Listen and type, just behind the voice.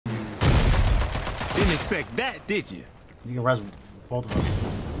Didn't expect that, did you? You can res both of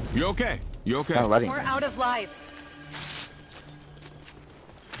us. You okay? You okay? We're out of lives.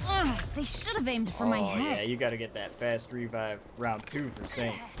 Ugh, they should have aimed for my head. Yeah, you gotta get that fast revive round 2 for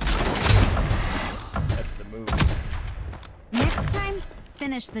Saint. That's the move. Next time,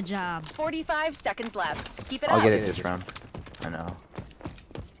 finish the job. 45 seconds left. Keep it up. I'll get it this round. I know.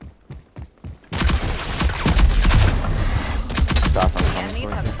 Stop, I'm coming Enemies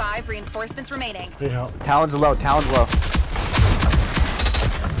for have you. 5 reinforcements remaining. Need help. Talon's low, Talon's low.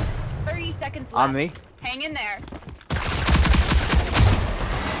 30 seconds left. On me. Hang in there.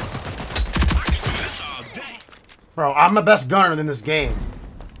 Bro, I'm the best gunner in this game.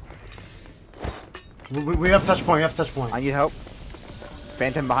 We have touch point. We have touch point. I need help.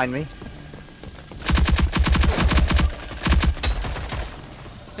 Phantom behind me.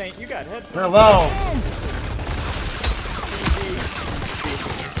 Saint, you got head. They're low.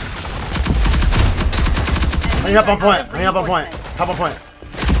 Hang up on point. Hang up on point. Hop on point.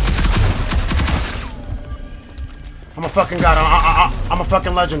 I'm a fucking god. I'm a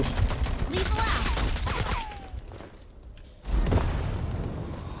fucking legend. Lethal out.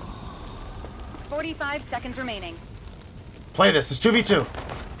 45 seconds remaining. Play this. It's 2v2.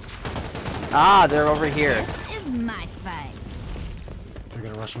 Ah, they're over here. This is my fight. They're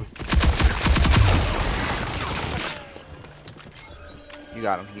gonna rush me. You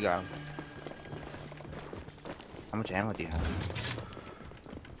got him, you got him. How much ammo do you have?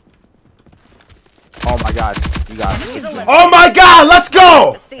 Oh my god, you got him. Oh my god, let's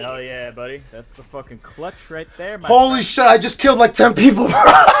go! Hell yeah, buddy. That's the fucking clutch right there, my Holy friend. shit, I just killed like 10 people, bro.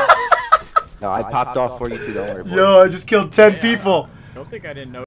 No, I popped off for you too, don't worry. Yo, I just killed 10 people. Don't think I didn't know.